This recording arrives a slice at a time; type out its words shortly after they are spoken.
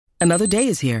Another day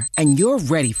is here, and you're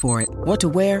ready for it. What to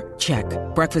wear? Check.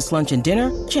 Breakfast, lunch, and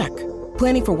dinner? Check.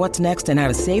 Planning for what's next and how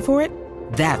to save for it?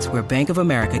 That's where Bank of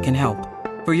America can help.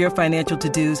 For your financial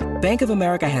to-dos, Bank of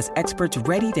America has experts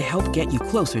ready to help get you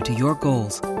closer to your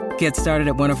goals. Get started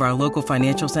at one of our local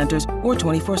financial centers or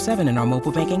 24/7 in our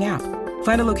mobile banking app.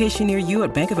 Find a location near you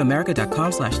at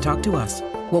bankofamerica.com/talktous.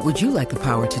 What would you like the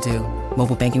power to do?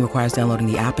 Mobile banking requires downloading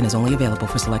the app and is only available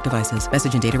for select devices.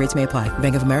 Message and data rates may apply.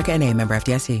 Bank of America N.A., member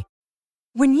FDIC.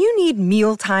 When you need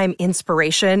mealtime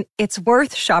inspiration, it's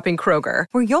worth shopping Kroger,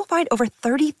 where you'll find over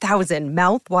 30,000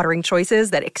 mouth-watering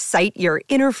choices that excite your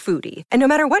inner foodie. And no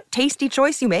matter what tasty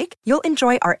choice you make, you'll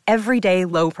enjoy our everyday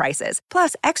low prices,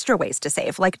 plus extra ways to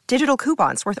save, like digital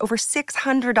coupons worth over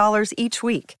 $600 each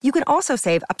week. You can also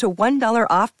save up to $1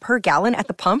 off per gallon at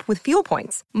the pump with fuel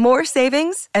points. More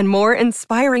savings and more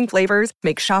inspiring flavors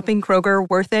make shopping Kroger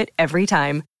worth it every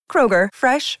time. Kroger,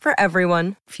 fresh for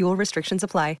everyone. Fuel restrictions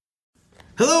apply.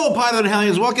 Hello, Potter Than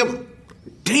Hellions. Welcome.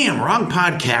 Damn, wrong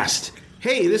podcast.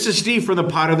 Hey, this is Steve from the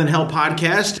Potter Than Hell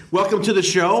podcast. Welcome to the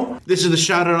show. This is the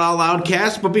Shout It Out Loud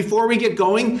cast. But before we get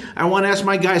going, I want to ask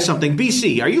my guy something.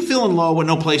 BC, are you feeling low with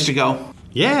no place to go?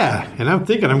 Yeah, and I'm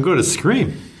thinking I'm going to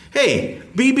scream. Hey,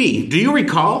 BB, do you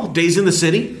recall Days in the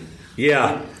City?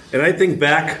 Yeah, and I think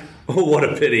back, oh, what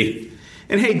a pity.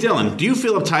 And hey, Dylan, do you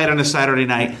feel uptight on a Saturday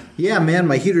night? Yeah, man,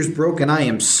 my heater's broken. I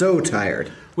am so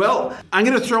tired. Well, I'm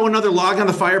going to throw another log on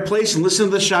the fireplace and listen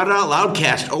to the Shout It Out Loud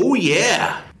cast. Oh,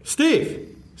 yeah. Steve,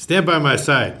 stand by my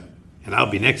side, and I'll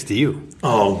be next to you.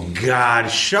 Oh, God.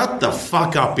 Shut the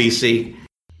fuck up, BC.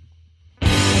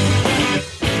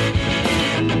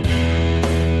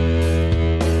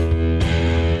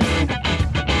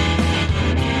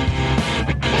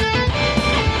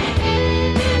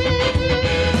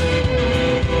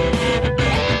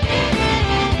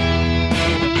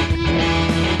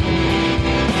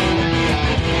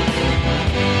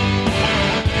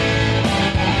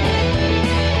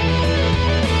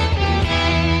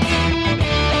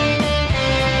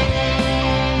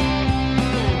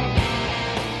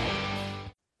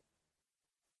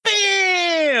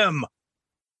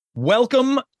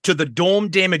 Welcome to the Dome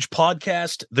Damage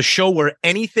Podcast, the show where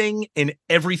anything and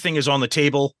everything is on the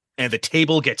table and the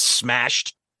table gets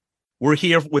smashed. We're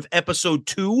here with episode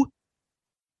 2,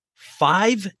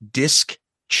 5-disc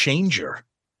changer.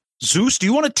 Zeus, do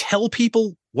you want to tell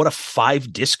people what a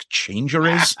 5-disc changer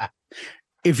is?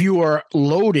 If you are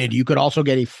loaded, you could also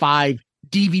get a 5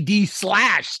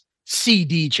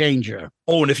 DVD/CD changer.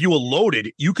 Oh, and if you were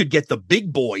loaded, you could get the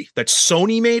big boy that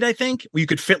Sony made, I think, where you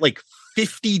could fit like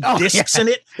 50 discs in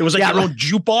it. It was like your own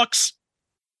jukebox.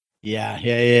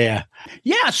 Yeah.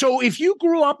 So if you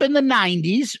grew up in the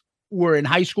 90s, were in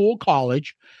high school,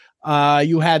 college,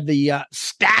 you had the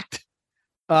stacked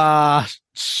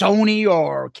Sony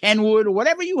or Kenwood or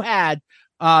whatever you had,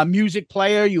 music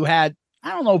player. You had,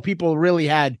 I don't know, people really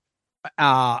had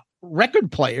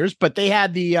record players, but they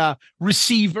had the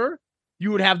receiver.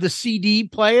 You would have the CD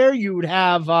player. You would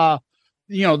have the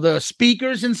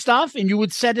speakers and stuff, and you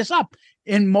would set this up.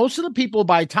 And most of the people,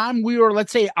 by the time we were,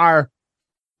 let's say, I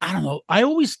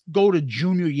always go to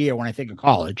junior year when I think of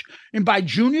college. And by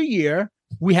junior year,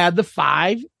 we had the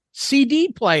 5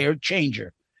 CD player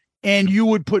changer. And you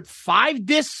would put 5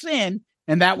 discs in,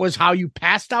 and that was how you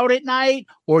passed out at night,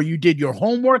 or you did your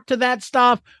homework to that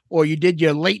stuff, or you did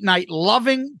your late night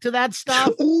loving to that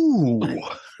stuff. Oh,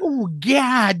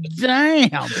 god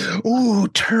damn. Ooh,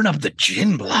 turn up the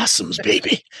gin blossoms,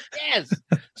 baby. Yes.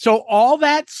 So all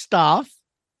that stuff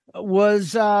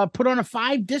was put on a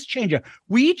 5-disc changer.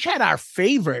 We each had our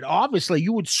favorite. Obviously,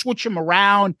 you would switch them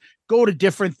around, go to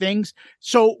different things.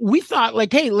 So we thought,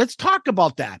 like, hey, let's talk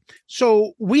about that.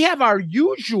 So we have our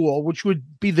usual, which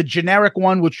would be the generic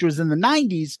one, which was in the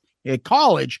 90s at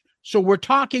college. So we're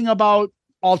talking about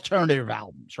alternative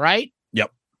albums, right?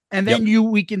 Yep. And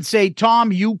then we can say,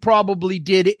 Tom, you probably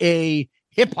did a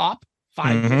hip hop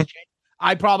 5-disc changer.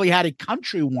 I probably had a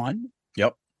country one.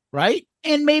 Yep. Right.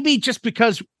 And maybe just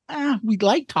because we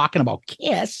like talking about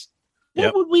Kiss,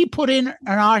 what would we put in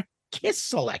our Kiss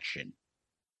selection?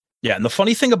 Yeah, and the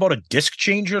funny thing about a disc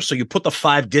changer, so you put the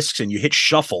 5 discs in, you hit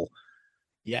shuffle,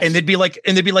 and there'd be like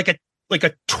a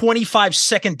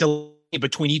 25-second delay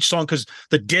between each song because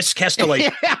the disc has to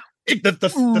like the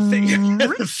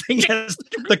thing has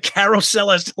the carousel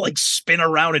has to like spin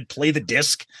around and play the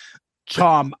disc.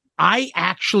 Tom, I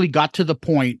actually got to the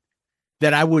point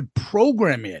that I would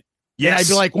program it. Yes. And I'd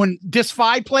be like, when disc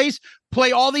 5 plays,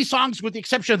 play all these songs with the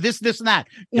exception of this, and that.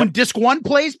 When disc 1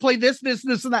 plays, play this,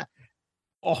 and that.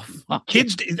 Oh, fuck.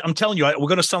 Kids, I'm telling you, we're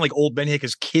going to sound like old men here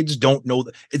because kids don't know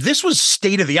that this was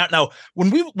state of the art. Now,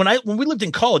 when we lived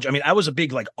in college, I mean, I was a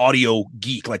big like audio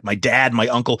geek, like my dad, my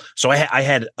uncle. So I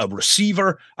had a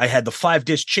receiver, I had the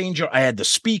 5-disc changer, I had the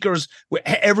speakers,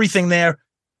 everything there.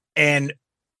 And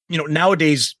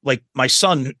nowadays, like my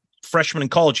son, freshman in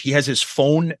college, he has his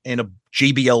phone and a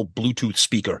JBL Bluetooth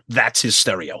speaker. That's his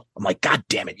stereo. I'm like, God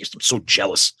damn it. I'm so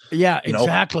jealous. Yeah,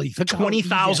 exactly.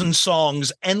 20,000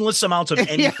 songs, endless amounts of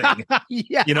anything,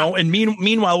 yeah. And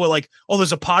meanwhile, we're like, oh,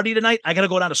 there's a party tonight. I got to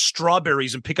go down to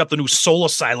Strawberries and pick up the new Soul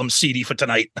Asylum CD for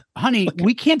tonight. Honey,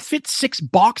 we can't fit 6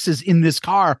 boxes in this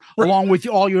car along with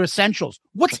all your essentials.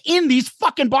 What's in these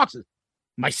fucking boxes?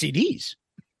 My CDs.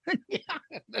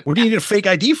 What do you need a fake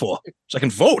ID for? So I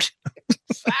can vote.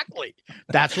 Exactly.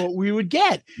 That's what we would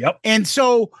get. Yep. And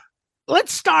so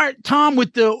let's start, Tom,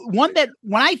 with the one that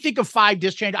when I think of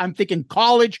 5-disc change, I'm thinking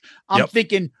college. I'm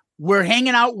thinking we're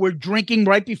hanging out, we're drinking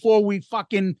right before we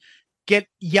fucking get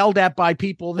yelled at by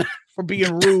people for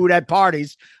being rude at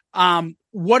parties.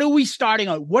 What are we starting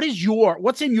on?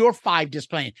 What's in your 5-disc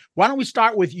plan? Why don't we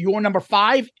start with your number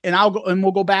 5 and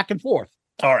we'll go back and forth.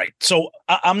 All right. So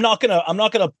I'm not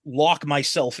gonna lock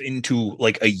myself into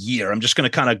like a year. I'm just gonna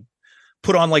kind of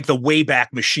put on like the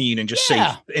Wayback Machine and just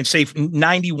say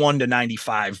 91 to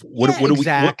 95.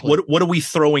 What are we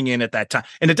throwing in at that time?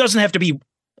 And it doesn't have to be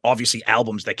obviously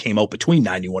albums that came out between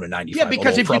 91 and 95. Yeah,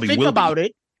 because if you think about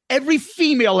it, every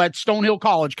female at Stonehill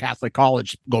College, Catholic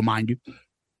college, go mind you,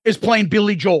 is playing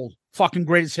Billy Joel, fucking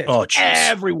greatest hits. Oh, geez.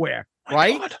 Everywhere,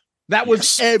 right? God. That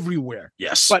was everywhere.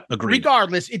 Yes, but agreed.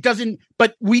 Regardless, it doesn't.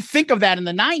 But we think of that in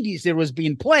the 90s. It was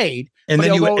being played, and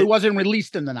then it wasn't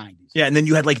released in the 90s. Yeah, and then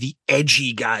you had like the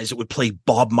edgy guys that would play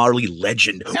Bob Marley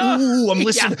Legend. Ooh, I'm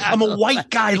listening. Yeah. I'm a white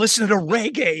guy listening to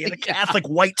reggae in a Catholic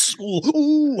white school.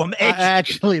 Ooh, I'm edgy. I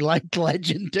actually liked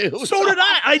Legend too. So did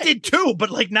I. I did too. But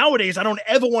like nowadays, I don't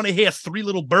ever want to hear Three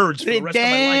Little Birds for the rest of my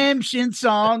life. Redemption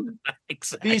song.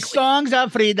 Exactly. These songs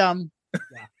of freedom.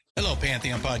 Yeah. Hello,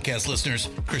 Pantheon Podcast listeners.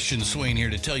 Christian Swain here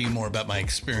to tell you more about my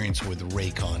experience with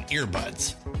Raycon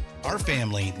earbuds. Our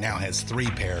family now has 3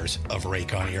 pairs of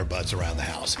Raycon earbuds around the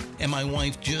house, and my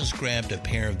wife just grabbed a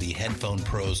pair of the Headphone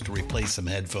Pros to replace some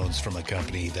headphones from a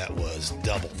company that was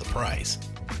double the price.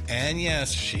 And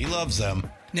yes, she loves them.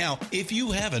 Now, if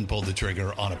you haven't pulled the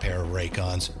trigger on a pair of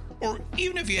Raycons, or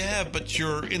even if you have, but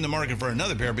you're in the market for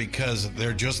another pair because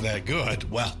they're just that good,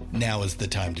 well, now is the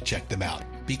time to check them out,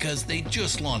 because they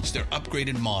just launched their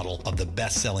upgraded model of the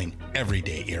best-selling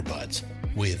everyday earbuds.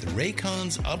 With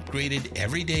Raycon's upgraded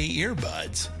everyday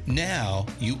earbuds, now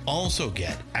you also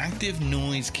get active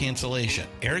noise cancellation,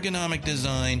 ergonomic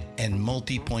design, and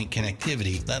multi-point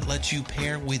connectivity that lets you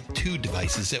pair with 2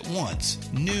 devices at once.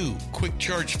 New quick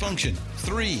charge function,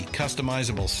 3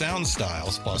 customizable sound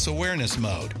styles, plus awareness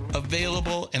mode.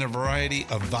 Available in a variety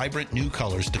of vibrant new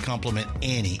colors to complement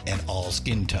any and all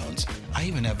skin tones. I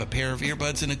even have a pair of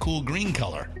earbuds in a cool green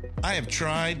color. I have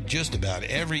tried just about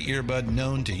every earbud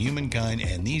known to humankind,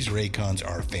 and these Raycons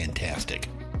are fantastic.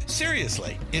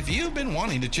 Seriously, if you've been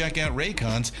wanting to check out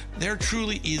Raycons, there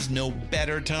truly is no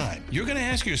better time. You're going to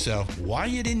ask yourself why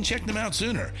you didn't check them out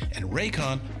sooner, and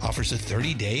Raycon offers a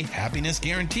 30-day happiness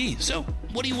guarantee. So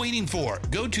what are you waiting for?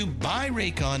 Go to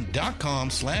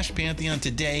buyraycon.com/Pantheon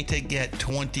today to get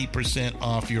 20%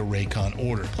 off your Raycon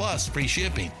order, plus free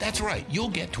shipping. That's right, you'll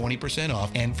get 20% off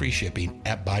and free shipping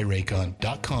at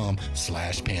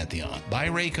buyraycon.com/Pantheon.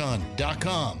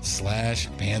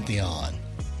 buyraycon.com/Pantheon.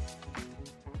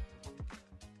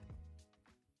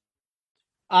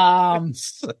 All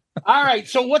right.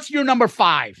 So what's your number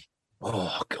 5?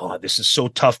 Oh God, this is so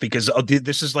tough because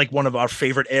this is like one of our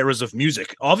favorite eras of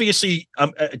music. Obviously,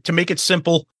 to make it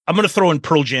simple, I'm going to throw in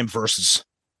Pearl Jam Versus.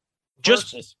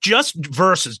 Just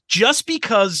Versus, just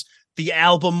because the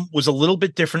album was a little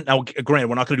bit different. Now, granted,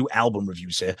 we're not going to do album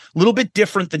reviews here. A little bit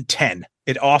different than 10.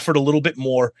 It offered a little bit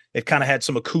more. It kind of had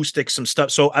some acoustics, some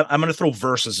stuff. So I'm going to throw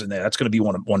Versus in there. That's going to be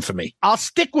one for me. I'll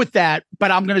stick with that,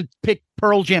 but I'm going to pick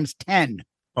Pearl Jam's 10.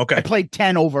 Okay. I played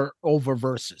 10 over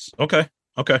Versus. Okay.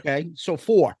 So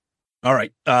 4. All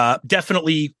right.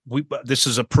 Definitely. This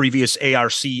is a previous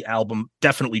ARC album.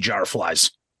 Definitely Jar of Flies.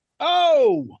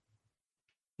 Oh,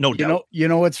 no doubt. You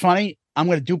know what's funny? I'm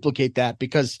going to duplicate that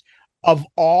because of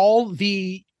all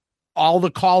the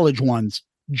college ones,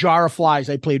 Jar of Flies,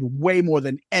 I played way more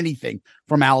than anything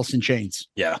from Alice in Chains.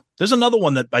 Yeah. There's another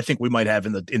one that I think we might have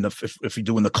in the if you're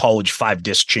doing the college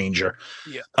 5-disc changer.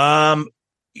 Yeah.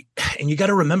 And you got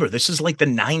to remember, this is like the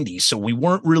 90s. So we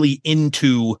weren't really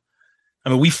into,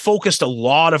 we focused a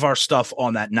lot of our stuff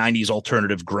on that 90s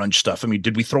alternative grunge stuff.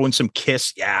 Did we throw in some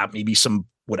Kiss? Yeah, maybe some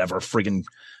whatever friggin'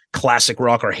 classic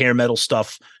rock or hair metal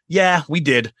stuff. Yeah, we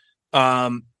did.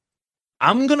 I'm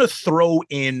going to throw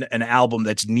in an album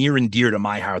that's near and dear to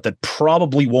my heart that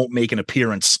probably won't make an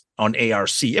appearance on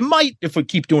ARC. It might if we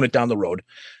keep doing it down the road.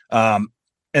 And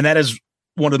that is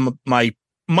one of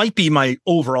might be my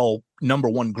overall number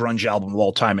one grunge album of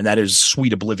all time, and that is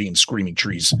Sweet Oblivion, Screaming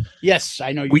Trees. Yes,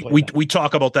 I know we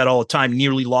talk about that all the time.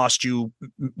 Nearly Lost You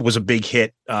was a big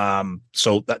hit.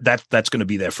 So that's going to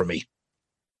be there for me.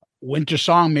 Winter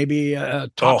Song, maybe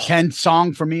a top 10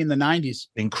 song for me in the 90s.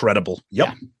 Incredible. Yep,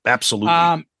 yeah.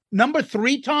 Absolutely. Number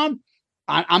 3, Tom,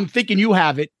 I'm thinking you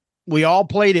have it. We all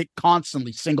played it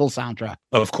constantly, single soundtrack.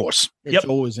 Of course. It's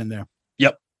always in there.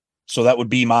 Yep. So that would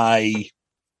be my,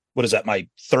 what is that? My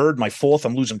third, my fourth?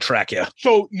 I'm losing track here.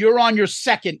 So you're on your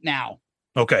second now.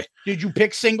 Okay. Did you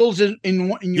pick singles in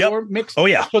your mix? Oh,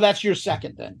 yeah. So that's your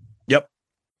second then. Yep.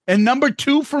 And number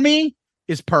 2 for me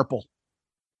is Purple.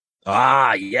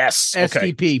 Ah, yes.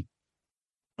 STP.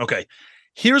 Okay.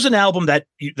 Here's an album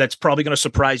that's probably going to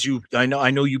surprise you. I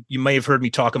know you may have heard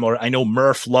me talk about it. I know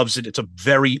Murph loves it. It's a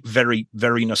very, very,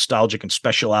 very nostalgic and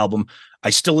special album. I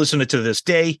still listen to it to this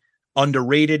day.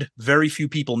 Underrated. Very few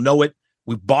people know it.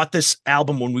 We bought this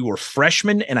album when we were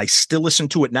freshmen, and I still listen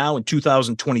to it now in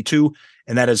 2022.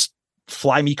 And that is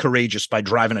Fly Me Courageous by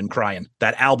Drivin' and Cryin'.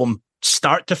 That album,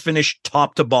 start to finish,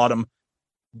 top to bottom,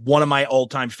 one of my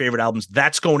all-time favorite albums.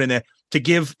 That's going in there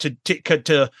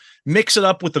to mix it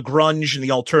up with the grunge and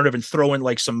the alternative and throw in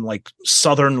like some like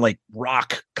Southern like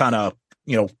rock kind of,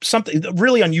 something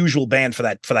really unusual band for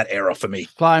that era for me.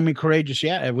 Fly Me Courageous.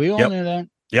 Yeah. We all know that.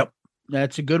 Yep.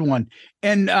 That's a good one.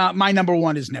 And my number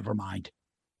 1 is Nevermind.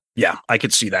 Yeah, I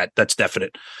could see that. That's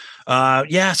definite.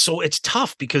 So it's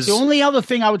tough because the only other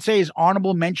thing I would say is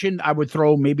honorable mention. I would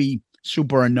throw maybe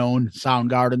Super Unknown,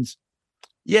 Soundgardens.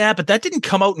 Yeah, but that didn't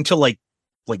come out until like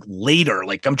later.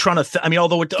 Like I'm trying to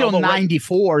although it still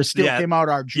 94 still came out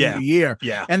our junior year.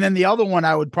 Yeah. And then the other one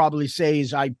I would probably say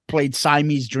is I played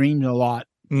Siamese Dream a lot.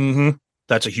 Mm-hmm.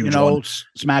 That's a huge one.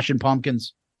 Smashing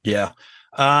Pumpkins. Yeah.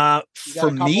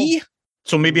 For me,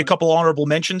 so maybe a couple honorable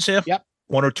mentions here. Yep.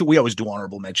 1 or 2. We always do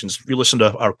honorable mentions. If you listen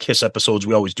to our Kiss episodes,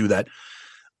 we always do that.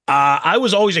 I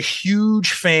was always a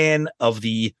huge fan of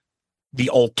the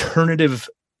alternative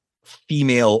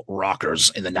female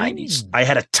rockers in the 90s. I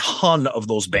had a ton of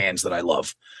those bands that I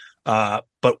love.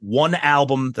 But one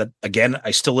album that, again,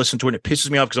 I still listen to it. It pisses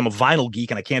me off because I'm a vinyl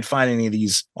geek and I can't find any of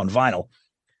these on vinyl.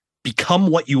 Become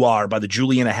What You Are by the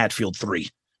Juliana Hatfield 3.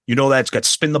 You know that it's got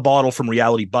Spin the Bottle from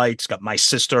Reality Bites, got My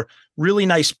Sister, really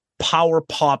nice power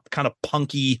pop, kind of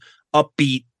punky,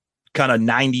 upbeat, kind of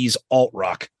 90s alt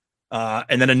rock.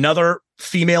 And then another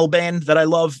female band that I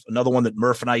love, another one that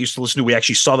Murph and I used to listen to. We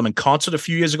actually saw them in concert a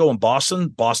few years ago in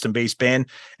Boston-based band,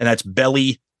 and that's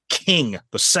Belly King,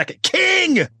 the second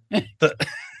King.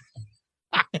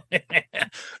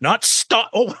 Not Star.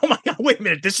 Oh my God! Wait a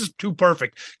minute, this is too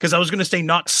perfect because I was going to say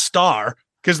not Star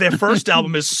because their first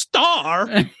album is Star,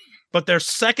 but their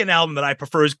second album that I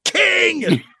prefer is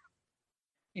King.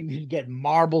 And he'd get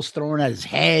marbles thrown at his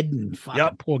head and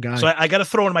poor guy. So I got to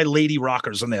throw in my lady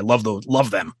rockers in there. Love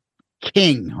them.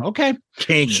 King. Okay.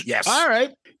 King. Yes. All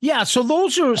right. Yeah. So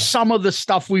those are some of the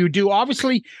stuff we would do.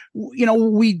 Obviously,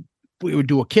 we would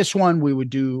do a Kiss one. We would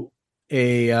do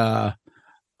a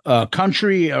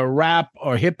country, a rap,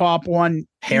 or hip hop one.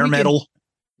 Hair metal.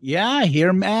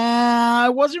 I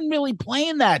wasn't really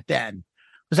playing that then.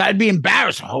 Because I'd be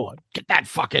embarrassed. Oh, get that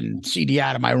fucking CD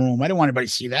out of my room. I didn't want anybody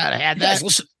to see that. I had that.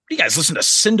 You guys listen to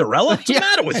Cinderella? What's the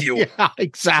matter with you? Yeah,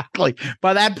 exactly.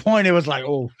 By that point, it was like,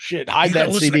 oh shit, hide that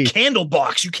listen CD. To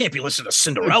Candlebox. You can't be listening to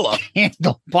Cinderella.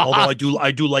 Candlebox. Although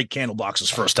I do like Candlebox's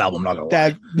first album. Not gonna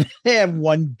lie. They have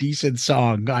one decent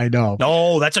song. I know.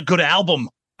 No, that's a good album.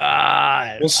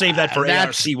 We'll save that for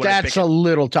ARC. That's a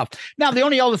little tough. Now, the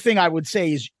only other thing I would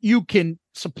say is you can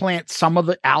supplant some of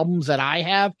the albums that I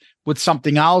have with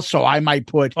something else. So I might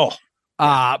put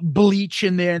Bleach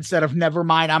in there instead of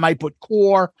Nevermind. I might put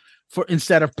Core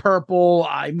instead of Purple.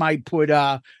 I might put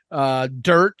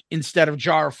Dirt instead of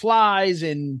Jar of Flies,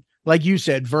 and like you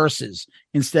said, Verses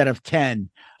instead of 10.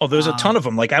 Oh, there's a ton of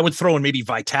them. Like I would throw in maybe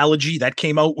Vitalogy. That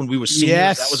came out when we were seniors.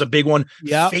 Yes. That was a big one.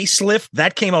 Yeah. Facelift.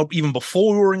 That came out even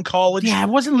before we were in college. Yeah, I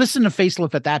wasn't listening to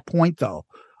Facelift at that point though.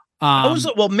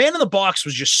 Man in the Box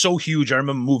was just so huge. I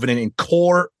remember moving in, and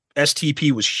Core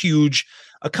STP was huge.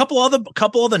 A couple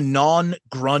other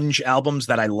non-grunge albums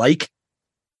that I like.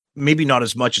 Maybe not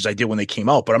as much as I did when they came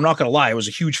out, but I'm not going to lie. I was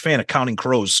a huge fan of Counting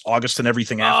Crows, August and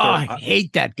Everything After. I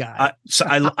hate that guy. So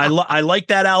I like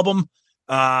that album.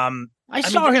 I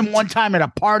saw him one time at a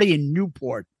party in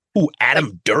Newport. Who,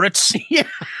 Adam Duritz? Yeah.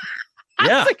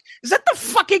 I was like, is that the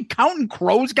fucking Counting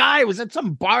Crows guy? Or was that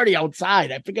some party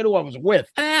outside? I forget who I was with.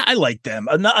 I like them.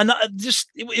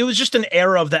 It was just an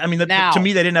era of that. I mean, to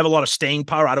me, they didn't have a lot of staying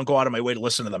power. I don't go out of my way to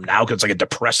listen to them now because it's like a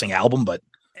depressing album. But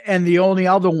the only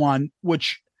other one,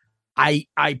 which I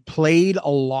played a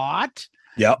lot,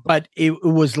 but it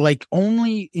was like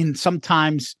only in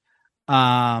sometimes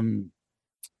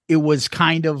it was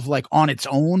kind of like on its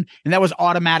own, and that was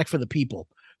Automatic for the People.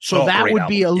 So that would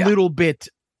be a little bit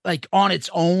like on its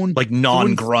own, like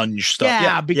non-grunge stuff.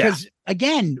 Yeah, because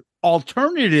again,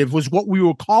 alternative was what we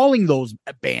were calling those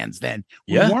bands then.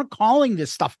 We weren't calling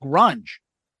this stuff grunge.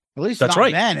 At least that's not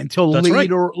right. then until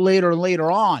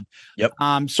later on. Yep.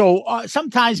 So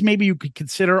sometimes maybe you could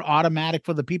consider Automatic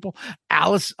for the People.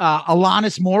 Alanis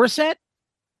Morissette.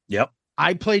 Yep.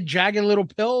 I played Jagged Little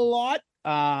Pill a lot.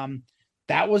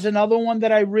 That was another one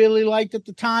that I really liked at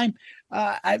the time.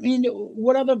 I mean,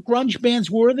 what other grunge bands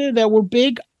were there that were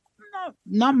big?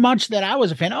 Not much that I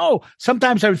was a fan. Oh,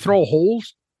 sometimes I would throw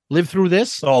Holes. Live Through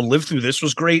This. Oh, Live Through This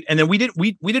was great. And then we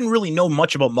didn't really know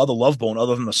much about Mother Love Bone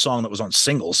other than the song that was on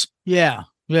singles. Yeah.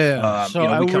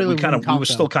 So we were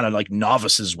still kind of like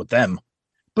novices with them.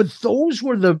 But those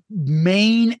were the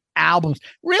main albums.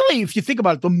 Really, if you think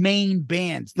about it, the main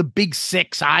bands, the Big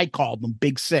Six, I called them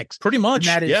Big Six. Pretty much.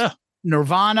 And that is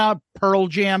Nirvana, Pearl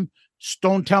Jam,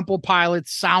 Stone Temple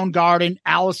Pilots, Soundgarden,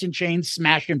 Alice in Chains,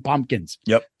 Smashing Pumpkins.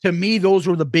 Yep. To me, those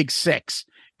were the Big Six.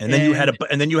 And then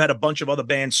you had a bunch of other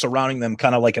bands surrounding them,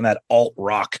 kind of like in that alt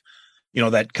rock,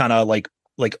 that kind of like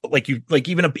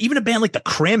even a band like the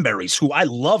Cranberries, who I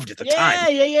loved at the time.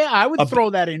 Yeah. I would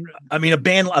throw that in. I mean, a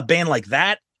band like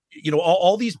that,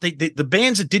 all these the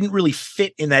bands that didn't really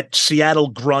fit in that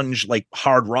Seattle grunge like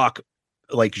hard rock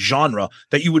like genre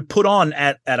that you would put on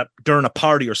during a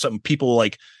party or something. People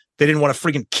like they didn't want to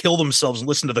freaking kill themselves and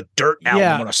listen to the Dirt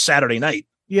album on a Saturday night.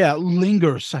 Yeah,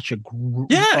 Linger, such one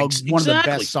of the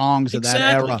best songs of that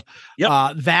era.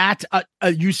 Yep.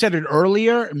 You said it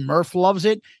earlier, Murph loves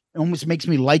it. It almost makes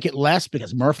me like it less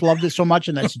because Murph loved it so much,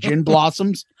 and that's Gin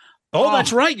Blossoms. Oh,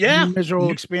 that's right. Yeah. New Miserable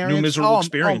Experience. New Miserable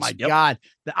Experience. Oh my God.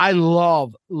 I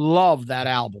love that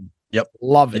album. Yep.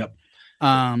 Love it. Yep.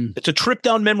 It's a trip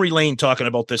down memory lane talking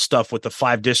about this stuff with the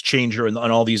 5-disc changer and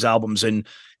all these albums. And,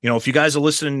 if you guys are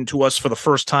listening to us for the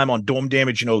first time on Dome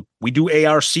Damage, we do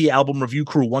ARC Album Review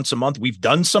Crew once a month. We've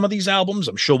done some of these albums.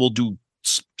 I'm sure we'll do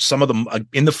some of them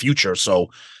in the future. So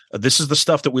this is the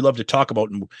stuff that we love to talk about.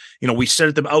 And, we said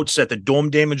at the outset that Dome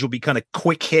Damage will be kind of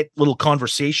quick hit little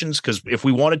conversations, because if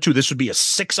we wanted to, this would be a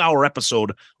 6-hour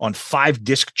episode on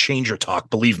 5-disc changer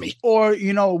talk. Believe me. Or,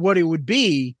 what it would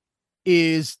be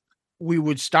is we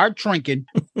would start drinking,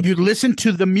 you'd listen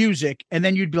to the music, and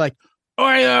then you'd be like, all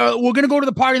right, we're going to go to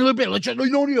the party in a little bit. Let's just,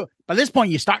 by this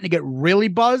point, you're starting to get really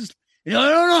buzzed.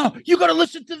 No, you got to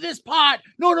listen to this part.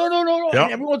 No. Yep.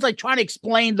 And everyone's like trying to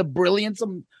explain the brilliance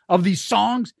of these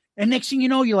songs. And next thing you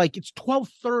know, you're like, it's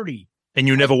 12:30. And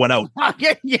you never went out.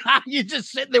 Yeah, you're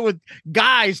just sitting there with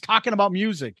guys talking about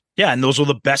music. Yeah, and those were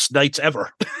the best nights ever.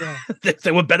 Yeah.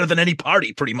 They were better than any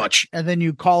party, pretty much. And then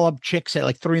you call up chicks at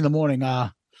like 3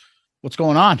 a.m. What's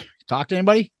going on? Talk to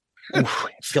anybody? Oof, I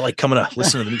feel like coming to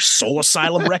listen to the new Soul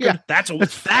Asylum record. There's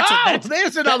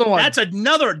another one. That's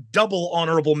another double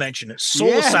honorable mention.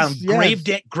 Soul Asylum,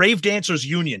 Grave Dancers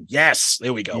Union. Yes,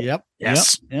 there we go. Yep.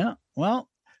 Yes. Yep. Yeah. Well,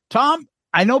 Tom,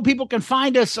 I know people can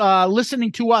find us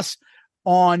listening to us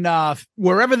on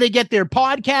wherever they get their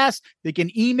podcast. They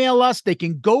can email us. They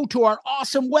can go to our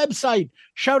awesome website,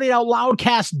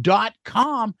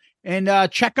 shoutitoutloudcast.com.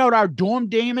 And check out our Dorm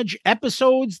Damage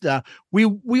episodes.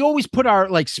 We always put our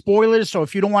like spoilers. So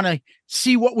if you don't want to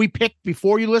see what we picked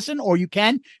before you listen, or you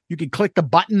can click the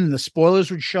button and the spoilers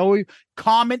would show you.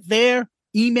 Comment there.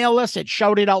 Email us at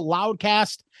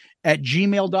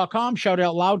shoutitoutloudcast@gmail.com,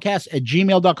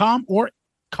 shoutitoutloudcast@gmail.com, or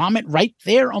comment right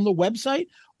there on the website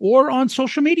or on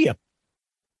social media.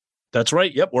 That's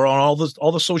right. Yep. We're on all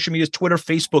the social medias, Twitter,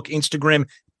 Facebook, Instagram,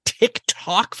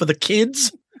 TikTok for the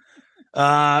kids.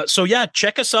 So yeah,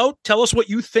 check us out. Tell us what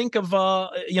you think of,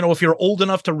 if you're old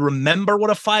enough to remember what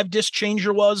a 5-disc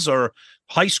changer was, or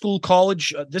high school,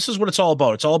 college. This is what it's all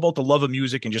about. It's all about the love of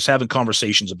music and just having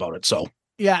conversations about it. So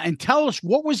yeah. And tell us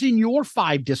what was in your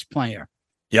 5-disc player.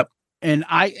 Yep. And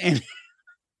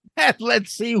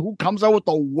let's see who comes out with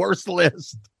the worst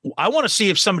list. I want to see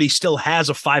if somebody still has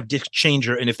a 5-disc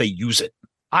changer and if they use it.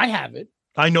 I have it.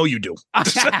 I know you do. I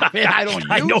have it. I don't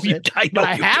use it.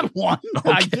 I have one.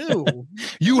 Okay. I do.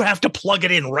 You have to plug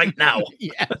it in right now.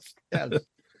 Yes. All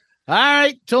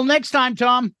right. Till next time,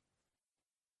 Tom.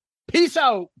 Peace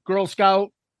out, Girl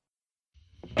Scout.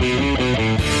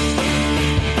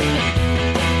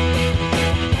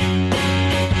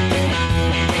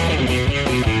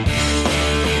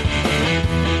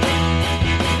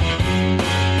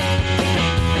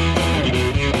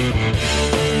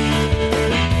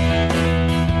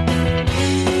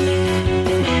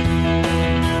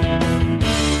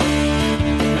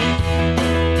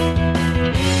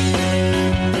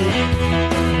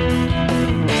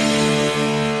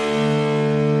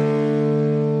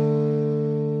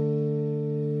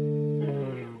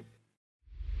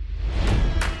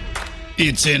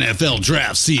 It's NFL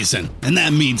draft season, and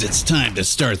that means it's time to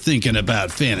start thinking about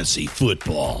fantasy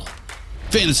football.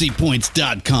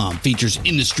 FantasyPoints.com features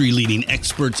industry-leading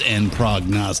experts and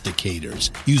prognosticators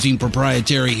using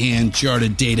proprietary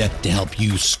hand-charted data to help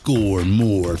you score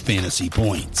more fantasy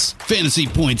points.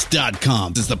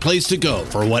 FantasyPoints.com is the place to go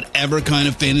for whatever kind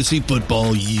of fantasy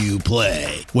football you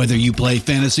play. Whether you play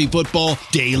fantasy football,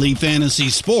 daily fantasy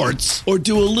sports, or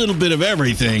do a little bit of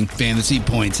everything, Fantasy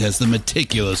Points has the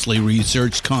meticulously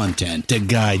researched content to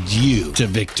guide you to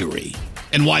victory.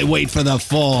 And why wait for the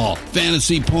fall?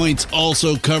 Fantasy Points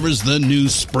also covers the new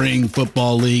spring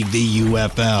football league, the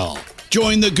UFL.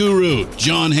 Join the guru,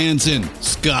 John Hansen,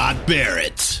 Scott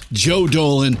Barrett, Joe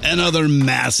Dolan, and other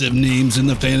massive names in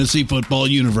the fantasy football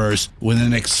universe with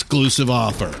an exclusive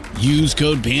offer. Use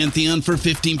code Pantheon for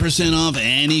 15% off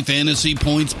any Fantasy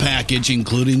Points package,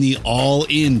 including the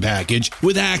all-in package,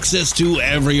 with access to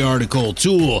every article,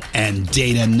 tool, and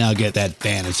data nugget that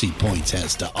Fantasy Points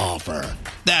has to offer.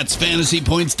 That's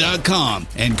FantasyPoints.com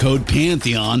and code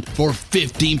Pantheon for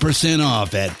 15%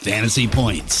 off at Fantasy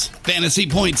Points.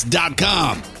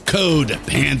 FantasyPoints.com, code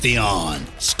Pantheon.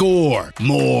 Score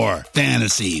more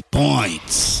fantasy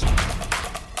points.